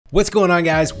What's going on,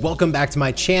 guys? Welcome back to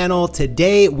my channel.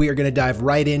 Today, we are gonna dive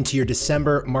right into your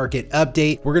December market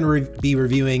update. We're gonna be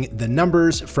reviewing the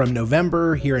numbers from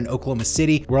November here in Oklahoma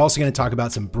City. We're also gonna talk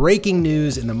about some breaking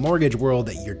news in the mortgage world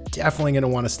that you're definitely gonna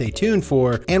wanna stay tuned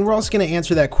for. And we're also gonna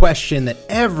answer that question that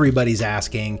everybody's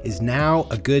asking, is now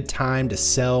a good time to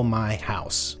sell my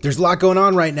house? There's a lot going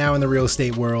on right now in the real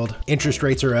estate world. Interest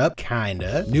rates are up,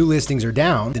 kinda. New listings are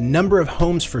down. The number of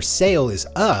homes for sale is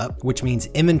up, which means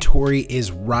inventory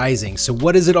is rising. So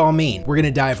what does it all mean? We're gonna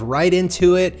dive right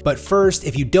into it. But first,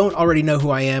 if you don't already know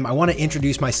who I am, I wanna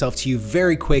introduce myself to you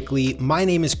very quickly. My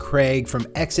name is Craig from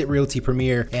Exit Realty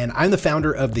Premier, and I'm the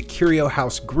founder of the Curio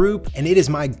House Group. And it is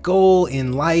my goal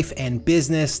in life and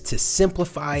business to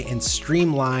simplify and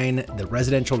streamline the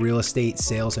residential real estate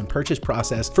sales and purchase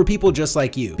process for people just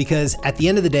like you. Because at the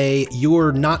end of the day,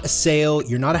 you're not a sale,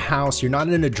 you're not a house, you're not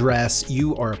an address,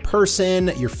 you are a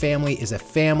person, your family is a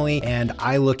family, and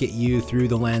I look at you through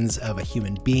the lens of a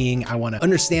human being. I want to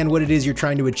understand what it is you're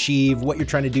trying to achieve, what you're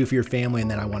trying to do for your family,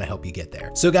 and then I want to help you get there.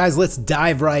 So guys, let's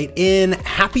dive right in.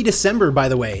 Happy December, by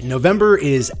the way. November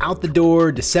is out the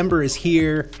door, December is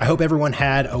here. I hope everyone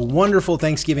had a wonderful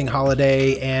Thanksgiving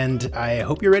holiday, and I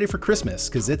hope you're ready for Christmas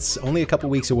because it's only a couple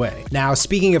weeks away. Now,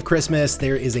 speaking of Christmas,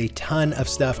 there is a ton of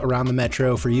stuff around the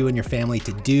Metro for you and your family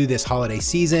to do this holiday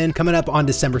season. Coming up on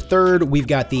December 3rd, we've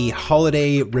got the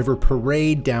Holiday River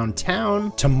Parade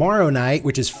downtown. Tomorrow night,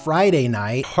 which is Friday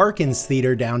night, Harkins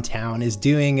Theater downtown is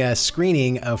doing a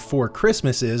screening of Four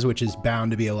Christmases, which is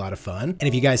bound to be a lot of fun. And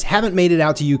if you guys haven't made it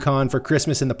out to Yukon for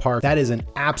Christmas in the park, that is an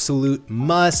absolute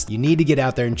must. You need to get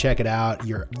out there and check it out.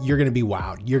 You're gonna be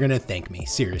wowed. You're gonna thank me,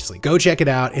 seriously. Go check it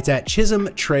out. It's at Chisholm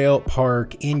Trail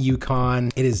Park in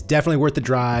Yukon. It is definitely worth the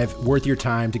drive, worth your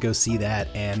time to go see that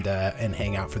and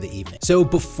hang out for the evening. So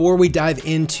before we dive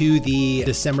into the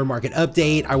December market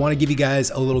update, I wanna give you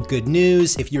guys a little good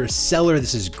news. If you're a seller,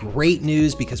 this is great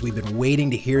news because we've been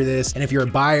waiting to hear this. And if you're a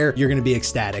buyer, you're gonna be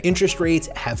ecstatic. Interest rates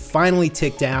have finally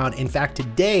ticked down. In fact,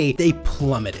 today they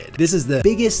plummeted. This is the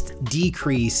biggest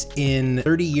decrease in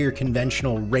 30-year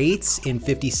conventional rates in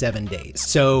 57 days.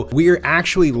 So we're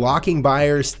actually locking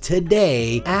buyers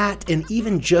today at an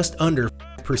even just under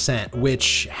 %,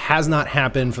 which has not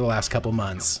happened for the last couple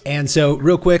months. And so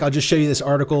real quick, I'll just show you this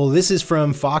article. This is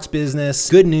from Fox Business.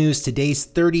 Good news, today's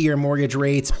 30-year mortgage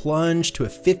rates plunged to a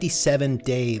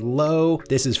 57-day low.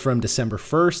 This is from December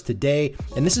 1st today,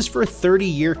 and this is for a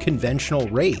 30-year conventional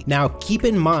rate. Now, keep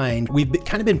in mind, we've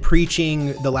kind of been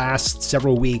preaching the last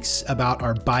several weeks about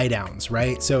our buy downs,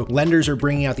 right? So lenders are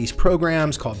bringing out these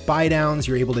programs called buy downs.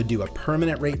 You're able to do a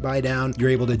permanent rate buy down. You're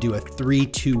able to do a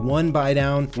 3-2-1 buy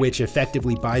down, which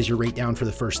effectively buys your rate down for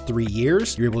the first 3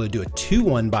 years. You're able to do a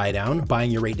 2-1 buy down,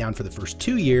 buying your rate down for the first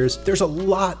 2 years. There's a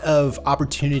lot of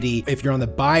opportunity if you're on the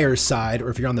buyer's side or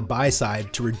if you're on the buy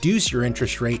side to reduce your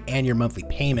interest rate and your monthly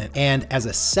payment. And as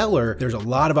a seller, there's a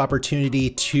lot of opportunity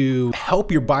to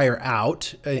help your buyer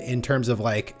out in terms of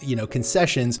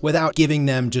concessions without giving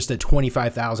them just a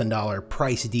 $25,000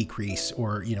 price decrease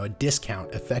or, a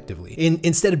discount effectively.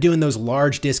 Instead of doing those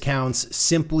large discounts,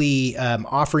 simply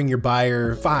offering your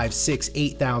buyer 5, 6,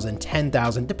 8,000,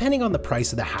 10,000, depending on the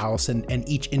price of the house and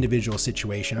each individual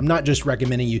situation. I'm not just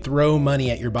recommending you throw money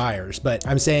at your buyers, but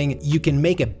I'm saying you can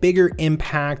make a bigger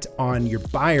impact on your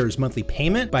buyer's monthly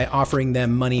payment by offering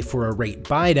them money for a rate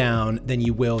buy down than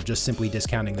you will just simply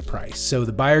discounting the price. So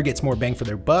the buyer gets more bang for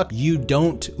their buck. You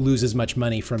don't lose as much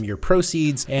money from your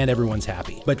proceeds and everyone's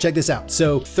happy. But check this out.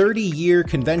 So 30-year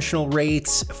conventional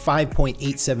rates,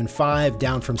 5.875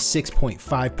 down from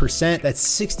 6.5%. That's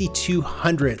 62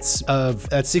 hundredths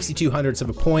of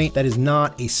a point. That is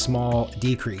not a small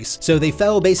decrease. So they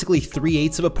fell basically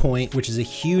 3/8 of a point, which is a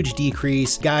huge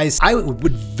decrease. Guys, I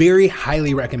would very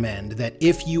highly recommend that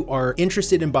if you are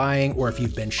interested in buying or if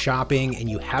you've been shopping and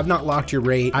you have not locked your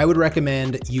rate, I would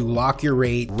recommend you lock your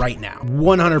rate right now.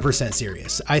 100%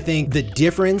 serious. I think the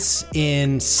difference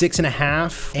in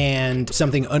 6.5 and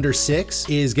something under 6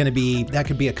 is going to be, that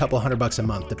could be a couple $100 a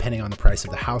month, depending on the price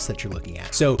of the house that you're looking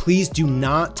at. So please do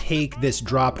not take this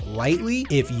drop lightly.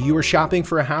 If you are shopping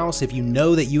for a house, if you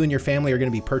know that you and your family are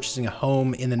going to be purchasing a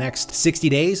home in the next 60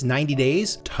 days, 90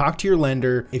 days, talk to your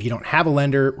lender. If you don't have a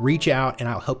lender, reach out and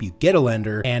I'll help you get a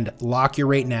lender and lock your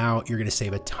rate now. You're going to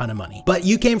save a ton of money. But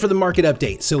you came for the market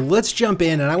update. So let's jump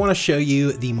in and I want to show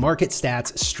you the market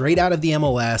stats straight out of the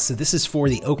MLS. So this is for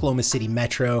the Oklahoma City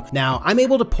Metro. Now I'm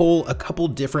able to pull a couple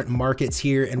different markets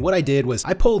here. And what I did was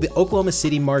I pulled the Oklahoma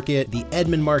City market, the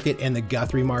Edmond market, and the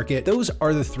Guthrie market. Those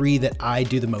are the three that I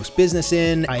do the most business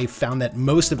in. I found that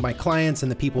most of my clients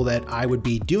and the people that I would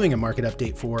be doing a market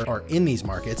update for are in these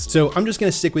markets. So I'm just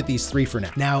gonna stick with these three for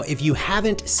now. Now, if you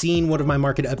haven't seen one of my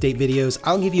market update videos,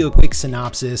 I'll give you a quick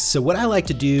synopsis. So what I like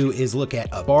to do is look at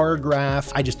a bar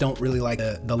graph. I just don't really like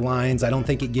the lines. I don't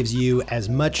think it gives you as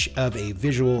much of a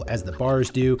visual as the bars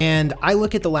do. And I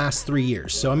look at the last 3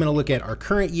 years. So I'm gonna look at our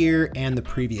current year and the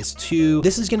previous two.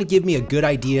 This is gonna give me a good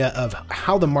idea of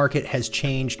how the market has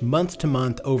changed month to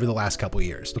month over the last couple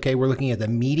years. Okay, we're looking at the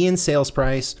median sales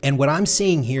price. And what I'm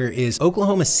seeing here is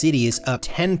Oklahoma City is up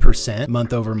 10%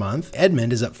 month over month.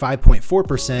 Edmond is up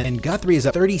 5.4%, and Guthrie is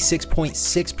up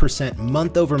 36.6%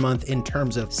 month over month in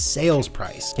terms of sales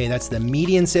price. Okay, that's the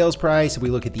median sales price. If we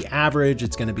look at the average,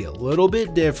 it's gonna be a little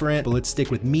bit different, but let's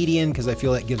stick with median because I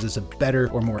feel that gives us a better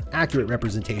or more accurate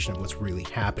representation of what's really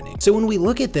happening. So when we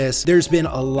look at this, there's been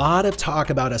a lot of talk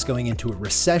about us going into a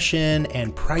recession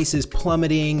and prices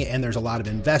plummeting, and there's a lot of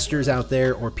investors out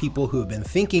there or people who have been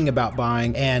thinking about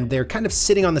buying, and they're kind of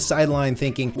sitting on the sideline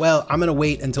thinking, well, I'm gonna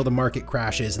wait until the market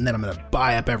crashes and then I'm gonna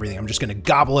buy up everything. I'm just gonna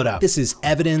gobble it up. This is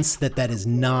evidence that that is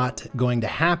not going to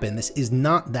happen. This is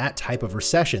not that type of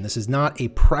recession. This is not a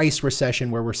price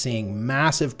recession where we're seeing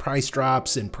massive price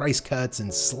drops and price cuts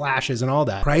and slashes and all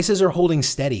that. Prices are holding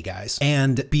steady, guys.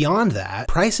 And beyond that,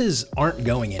 prices aren't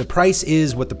going in. The price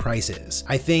is what the price is.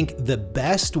 I think the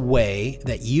best way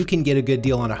that you can get a good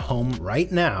deal on a home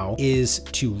right now is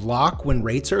to lock when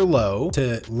rates are low,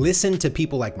 to listen to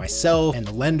people like myself and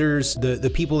the lenders,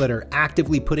 the people that are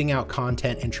actively putting out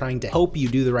content and trying to help you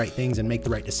do the right things and make the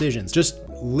right decisions. Just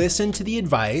listen to the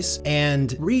advice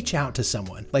and reach out to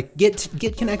someone. Like get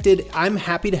connected. I'm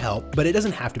happy to help, but it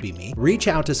doesn't have to be me. Reach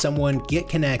out to someone, get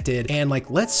connected, and like,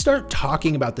 let's start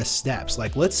talking about the steps.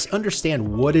 Like, let's understand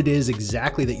what it is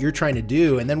exactly that you're trying to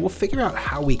do, and then we'll figure out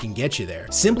how we can get you there.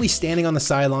 Simply standing on the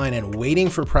sideline and waiting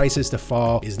for prices to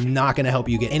fall is not gonna help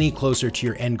you get any closer to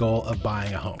your end goal of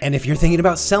buying a home. And if you're thinking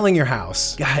about selling your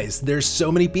house, guys, there's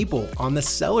so many people on the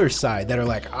seller side that are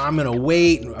like, I'm gonna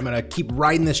wait, I'm gonna keep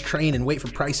riding this train and wait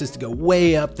for prices to go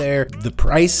way up there. The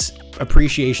price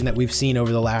appreciation that we've seen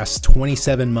over the last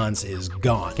 27 months is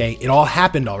gone. Okay, it all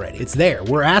happened already. It's there.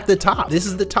 We're at the top. This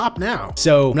is the top now.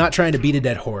 So I'm not trying to beat a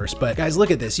dead horse, but guys,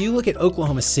 look at this. You look at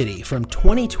Oklahoma City from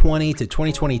 2020 to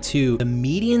 2022, the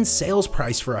median sales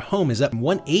price for a home is up from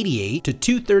 188 to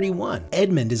 231.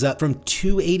 Edmond is up from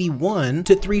 281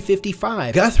 to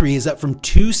 355. Guthrie is up from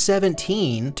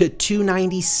 217 to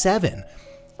 297.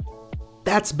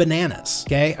 That's bananas,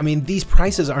 okay? I mean, these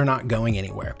prices are not going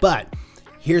anywhere, but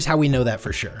here's how we know that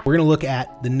for sure. We're gonna look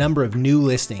at the number of new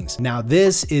listings. Now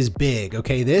this is big,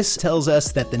 okay? This tells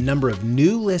us that the number of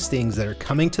new listings that are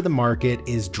coming to the market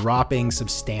is dropping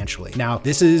substantially. Now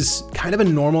this is kind of a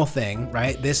normal thing,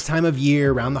 right? This time of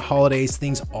year, around the holidays,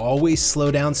 things always slow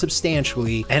down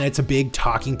substantially, and it's a big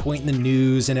talking point in the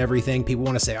news and everything. People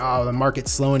wanna say, oh, the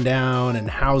market's slowing down and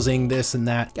housing this and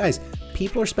that. Guys,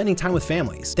 people are spending time with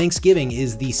families. Thanksgiving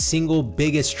is the single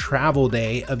biggest travel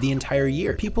day of the entire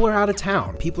year. People are out of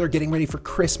town. People are getting ready for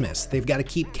Christmas. They've got to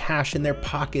keep cash in their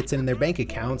pockets and in their bank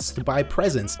accounts to buy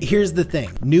presents. Here's the thing.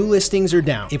 New listings are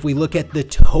down. If we look at the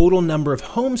total number of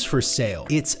homes for sale,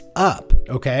 it's up,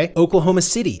 okay? Oklahoma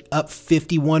City up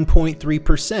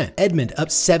 51.3%. Edmond up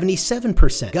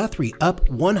 77%. Guthrie up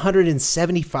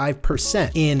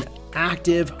 175% in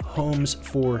active homes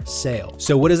for sale.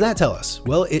 So what does that tell us?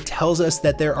 Well, it tells us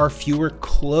that there are fewer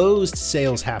closed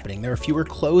sales happening. There are fewer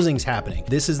closings happening.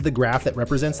 This is the graph that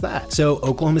represents that. So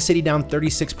Oklahoma City down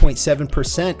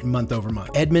 36.7% month over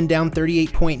month, Edmond down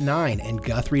 38.9%, and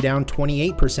Guthrie down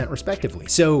 28% respectively.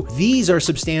 So these are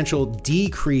substantial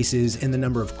decreases in the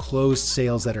number of closed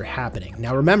sales that are happening.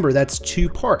 Now remember, that's two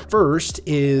parts. First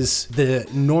is the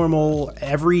normal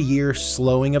every year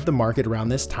slowing of the market around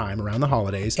this time, around the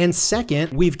holidays. And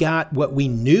second, we've got what we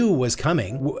knew was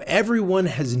coming. Everyone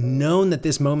has known that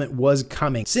this moment was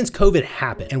coming since COVID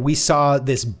happened, and we saw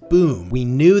this boom. We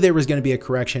knew there was going to be a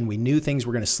correction. We knew things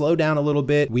were going to slow down a little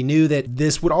bit. We knew that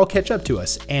this would all catch up to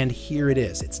us, and here it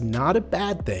is. It's not a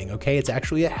bad thing, okay? It's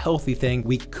actually a healthy thing.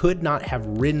 We could not have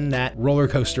ridden that roller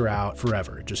coaster out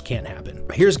forever. It just can't happen.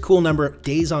 Here's a cool number,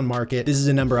 days on market. This is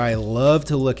a number I love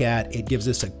to look at. It gives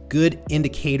us a good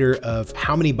indicator of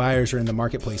how many buyers are in the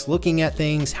marketplace looking at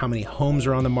things, how many homes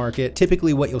are on the market.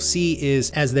 Typically what you'll see is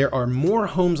as there are more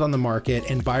homes on the market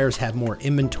and buyers have more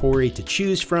inventory to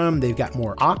choose from, they've got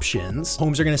more options,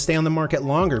 homes are going to stay on the market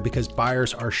longer because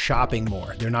buyers are shopping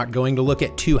more. They're not going to look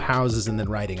at 2 houses and then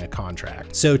writing a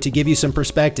contract. So to give you some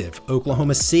perspective,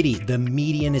 Oklahoma City, the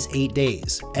median is 8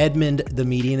 days. Edmond, the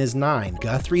median is 9.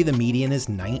 Guthrie, the median is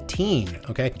 19.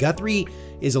 Okay. Guthrie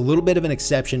is a little bit of an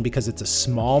exception because it's a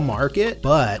small market,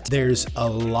 but there's a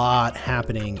lot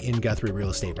happening in Guthrie real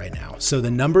estate right now. So the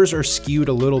numbers are skewed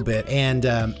a little bit. And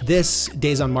this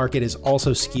days on market is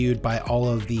also skewed by all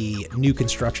of the new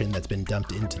construction that's been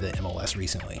dumped into the MLS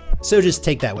recently. So just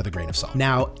take that with a grain of salt.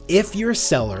 Now, if you're a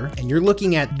seller and you're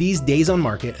looking at these days on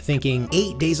market thinking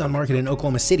 8 days on market in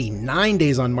Oklahoma City, 9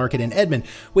 days on market in Edmond,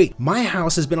 wait, my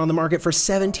house has been on the market for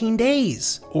 17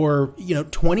 days or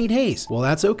 20 days. Well,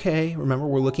 that's okay.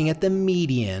 Remember, we're looking at the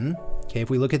median. Okay, if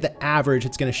we look at the average,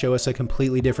 it's going to show us a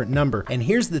completely different number. And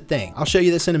here's the thing, I'll show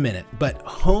you this in a minute, but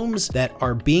homes that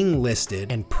are being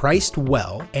listed and priced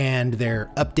well, and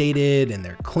they're updated and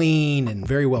they're clean and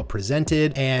very well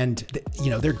presented, and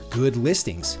they're good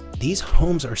listings. These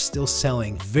homes are still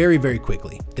selling very, very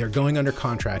quickly. They're going under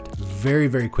contract very,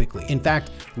 very quickly. In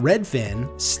fact,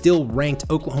 Redfin still ranked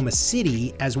Oklahoma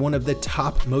City as one of the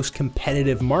top most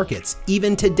competitive markets.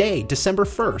 Even today, December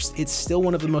 1st, it's still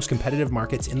one of the most competitive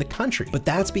markets in the country. But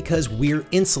that's because we're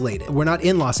insulated. We're not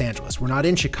in Los Angeles. We're not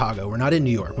in Chicago. We're not in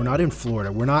New York. We're not in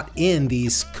Florida. We're not in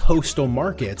these coastal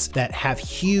markets that have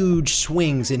huge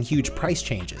swings and huge price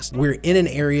changes. We're in an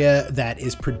area that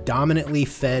is predominantly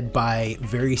fed by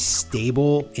very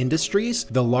stable industries.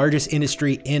 The largest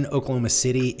industry in Oklahoma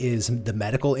City is the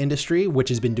medical industry, which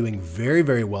has been doing very,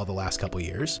 very well the last couple of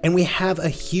years. And we have a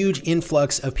huge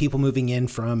influx of people moving in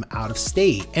from out of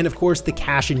state. And of course, the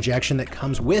cash injection that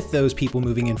comes with those people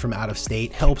moving in from out of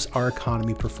state helps our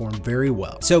economy perform very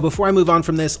well. So before I move on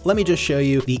from this, let me just show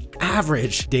you the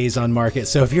average days on market.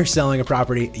 So if you're selling a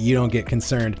property, you don't get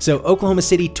concerned. So Oklahoma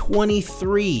City,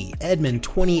 23, Edmond,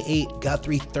 28,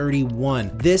 Guthrie,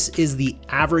 31. This is the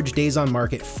average days on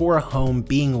market for a home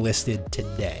being listed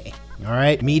today. All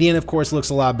right, median of course looks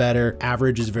a lot better.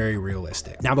 Average is very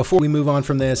realistic. Now, before we move on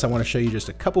from this, I want to show you just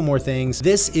a couple more things.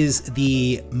 This is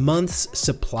the month's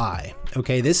supply.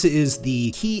 Okay, this is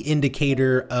the key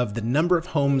indicator of the number of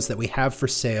homes that we have for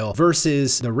sale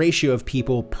versus the ratio of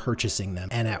people purchasing them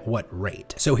and at what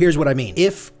rate. So here's what I mean.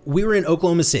 If we were in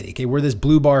Oklahoma City, okay, we're this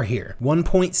blue bar here,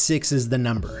 1.6 is the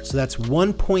number. So that's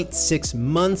 1.6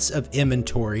 months of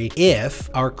inventory if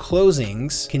our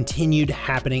closings continued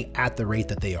happening at the rate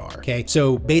that they are. Okay,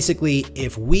 so basically,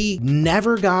 if we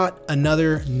never got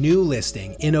another new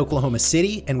listing in Oklahoma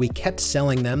City and we kept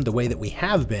selling them the way that we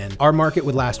have been, our market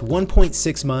would last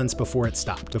 1.6 months before it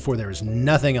stopped, before there was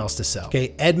nothing else to sell.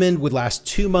 Okay, Edmond would last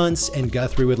 2 months and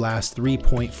Guthrie would last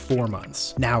 3.4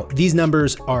 months. Now, these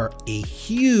numbers are a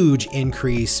huge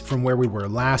increase from where we were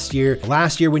last year.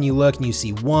 Last year, when you look and you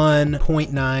see 1.9,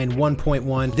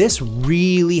 1.1, this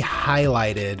really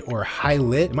highlighted or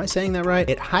highlight, am I saying that right?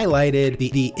 It highlighted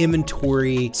the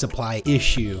inventory supply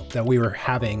issue that we were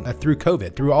having through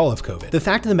COVID, through all of COVID. The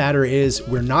fact of the matter is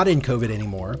we're not in COVID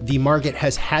anymore. The market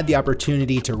has had the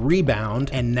opportunity to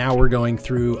rebound, and now we're going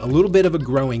through a little bit of a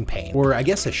growing pain, or I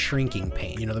guess a shrinking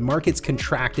pain. The market's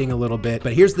contracting a little bit,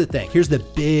 but here's the thing. Here's the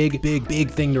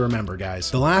big thing to remember, guys.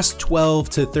 The last 12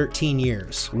 to 13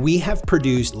 years, we have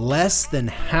produced less than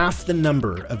half the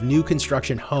number of new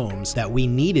construction homes that we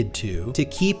needed to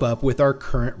keep up with our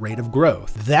current rate of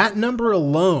growth. That number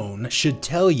alone should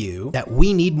tell you that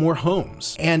we need more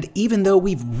homes. And even though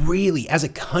we've really, as a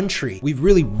country, we've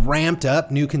really ramped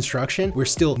up new construction, we're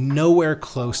still nowhere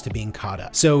close to being caught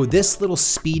up. So this little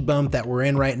speed bump that we're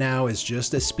in right now is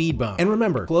just a speed bump. And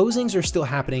remember, closings are still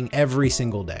happening every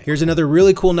single day. Here's another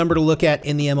really cool number to look at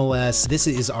in the MLS. This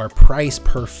is our price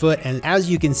per foot. And as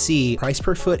you can see, price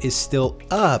per foot is still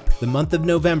up the month of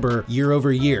November, year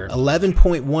over year.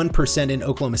 11.1% in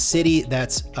Oklahoma City.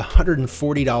 That's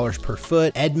 $140 per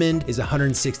foot. Edmond is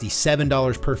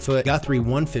 $167 per foot. Guthrie,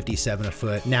 $157 a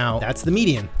foot. Now that's the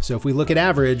median. So if we look at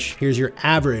average, here's your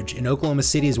average. In Oklahoma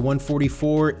City is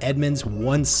 144, Edmond's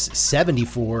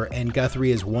 174, and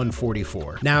Guthrie is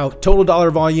 144. Now, total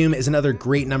dollar volume is another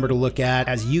great number to look at.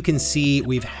 As you can see,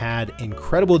 we've had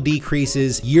incredible decreases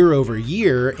increases year over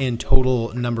year in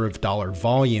total number of dollar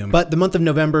volume. But the month of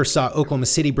November saw Oklahoma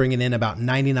City bringing in about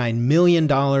 $99 million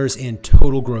in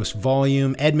total gross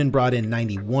volume. Edmond brought in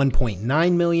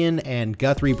 $91.9 million, and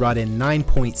Guthrie brought in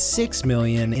 $9.6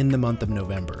 million in the month of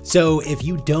November. So if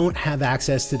you don't have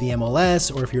access to the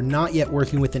MLS, or if you're not yet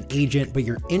working with an agent, but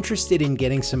you're interested in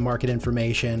getting some market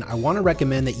information, I want to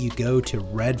recommend that you go to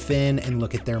Redfin and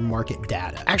look at their market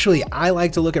data. Actually, I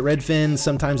like to look at Redfin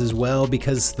sometimes as well,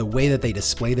 because the way that they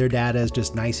display their data is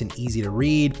just nice and easy to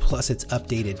read, plus it's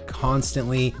updated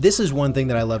constantly. This is one thing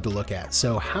that I love to look at.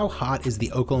 So how hot is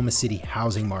the Oklahoma City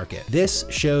housing market? This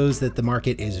shows that the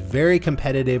market is very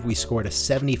competitive. We scored a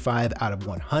 75 out of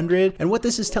 100. And what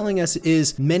this is telling us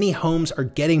is many homes are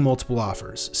getting multiple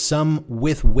offers, some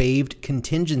with waived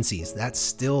contingencies. That's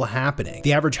still happening.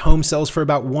 The average home sells for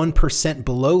about 1%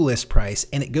 below list price,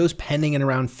 and it goes pending in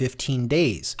around 15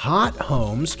 days. Hot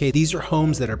homes, okay, these are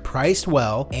homes that are priced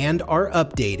well and are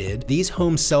updated. These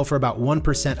homes sell for about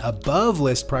 1% above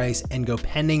list price and go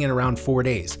pending in around 4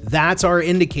 days. That's our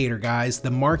indicator, guys.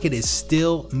 The market is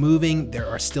still moving. There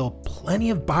are still plenty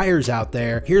of buyers out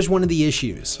there. Here's one of the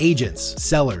issues. Agents,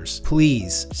 sellers,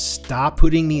 please stop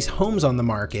putting these homes on the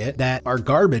market that are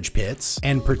garbage pits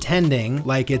and pretending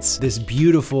like it's this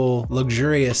beautiful,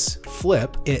 luxurious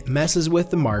flip. It messes with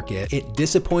the market. It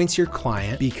disappoints your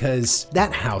client because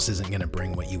that house isn't going to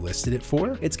bring what you listed it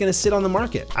for. It's going to sit on the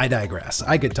market. I digress.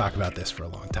 I could talk about this for a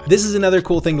long time. This is another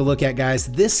cool thing to look at, guys.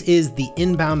 This is the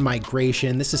inbound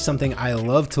migration. This is something I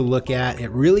love to look at.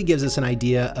 It really gives us an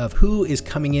idea of who is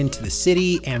coming into the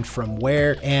city and from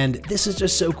where. And this is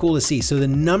just so cool to see. So the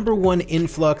 #1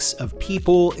 influx of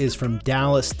people is from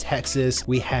Dallas, Texas.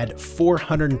 We had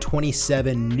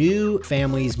 427 new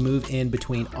families move in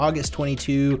between August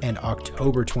 22 and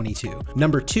October 22.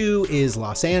 Number 2 is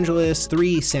Los Angeles,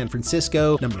 3 San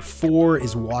Francisco, number 4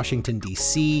 is Washington,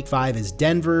 D.C., 5 is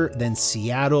Denver, then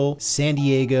Seattle, San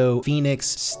Diego, Phoenix,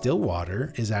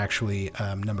 Stillwater is actually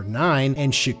number 9,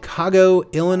 and Chicago,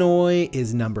 Illinois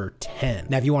is number 10.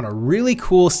 Now, if you want a really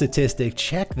cool statistic,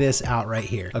 check this out right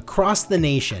here. Across the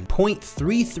nation,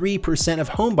 0.33% of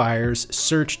home buyers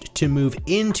searched to move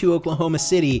into Oklahoma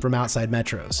City from outside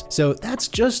metros. So that's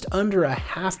just under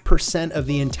 0.5% of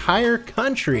the entire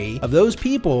country of those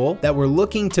people that were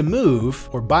looking to move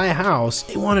or buy a house.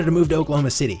 They wanted to move to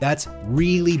Oklahoma City. That's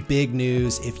really big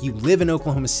news. If you live in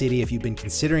Oklahoma City, if you've been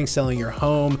considering selling your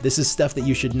home, this is stuff that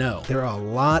you should know. There are a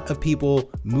lot of people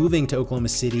moving to Oklahoma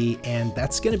City, and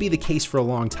that's going to be the case for a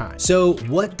long time. So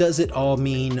what does it all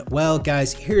mean? Well,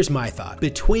 guys, here's my thought.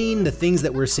 Between the things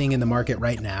that we're seeing in the market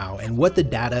right now and what the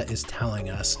data is telling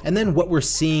us, and then what we're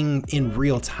seeing in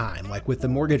real time, like with the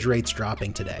mortgage rates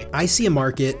dropping today, I see a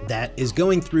market that is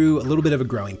going through a little bit of a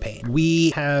growing pain.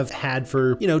 We have had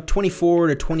for, 24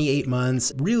 to 28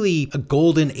 months, really a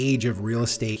golden age of real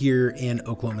estate here in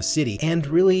Oklahoma City, and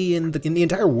really in the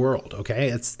entire world, okay?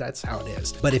 That's how it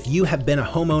is. But if you have been a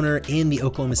homeowner in the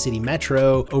Oklahoma City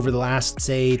Metro over the last,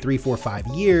 say, 3, 4, 5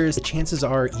 years, the chances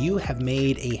are you have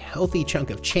made a healthy chunk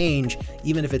of change.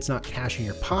 Even if it's not cash in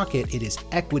your pocket, it is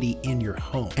equity in your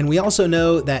home. And we also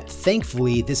know that,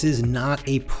 thankfully, this is not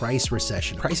a price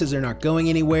recession. Prices are not going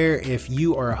anywhere. If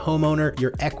you are a homeowner,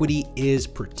 your equity is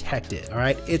protected, all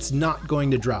right? It's not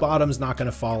going to drop. Bottom's not going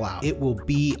to fall out. It will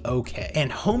be okay.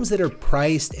 And homes that are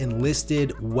priced and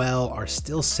listed well are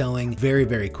still selling very,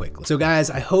 very quickly. So guys,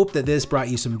 I hope that this brought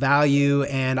you some value,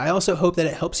 and I also hope that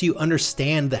it helps you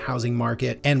understand the housing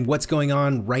market and what's going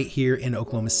on right here in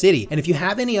Oklahoma City. And if you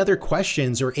have any other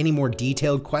questions or any more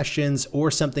detailed questions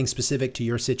or something specific to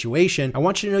your situation, I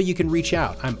want you to know you can reach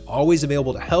out. I'm always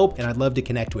available to help, and I'd love to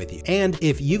connect with you. And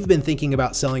if you've been thinking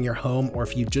about selling your home, or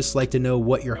if you'd just like to know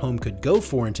what your home could go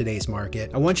for in today's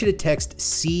market, I want you to text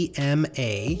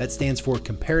CMA. That stands for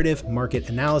Comparative Market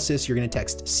Analysis. You're going to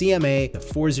text CMA to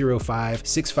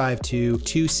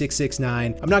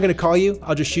 405-652-2669. I'm not going to call you.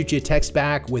 I'll just shoot you a text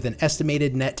back with an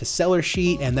estimated net to seller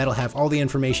sheet, and that'll have all the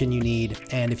information you need.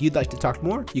 And if you'd like to talk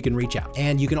more, you can reach out.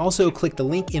 And you can also click the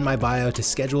link in my bio to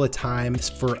schedule a time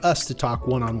for us to talk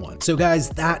one-on-one. So guys,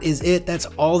 that is it. That's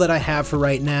all that I have for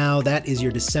right now. That is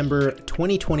your December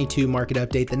 2022 market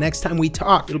update. The next time we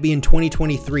talk, it'll be in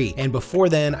 2023. And before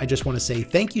then, I just want to say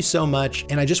thank you so much.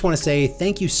 And I just want to say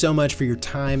thank you so much for your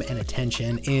time and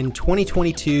attention. In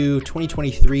 2022,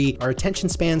 2023, our attention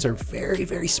spans are very,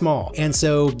 very small. And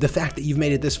so the fact that you've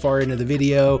made it this far into the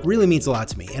video really means a lot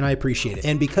to me, and I appreciate it.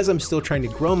 And because I'm still trying to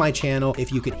grow my channel,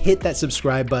 if you could hit that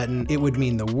subscribe button, it would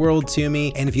mean the world to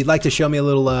me. And if you'd like to show me a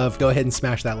little love, go ahead and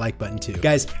smash that like button too.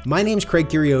 Guys, my name's Craig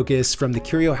Kiriokis from the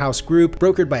Curio House Group,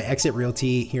 brokered by Exit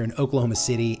Realty here in Oklahoma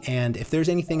City. And if there's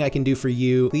anything I can do for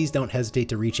you, please don't hesitate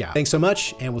to reach out. Thanks so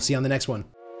much, and we'll see you on the next one.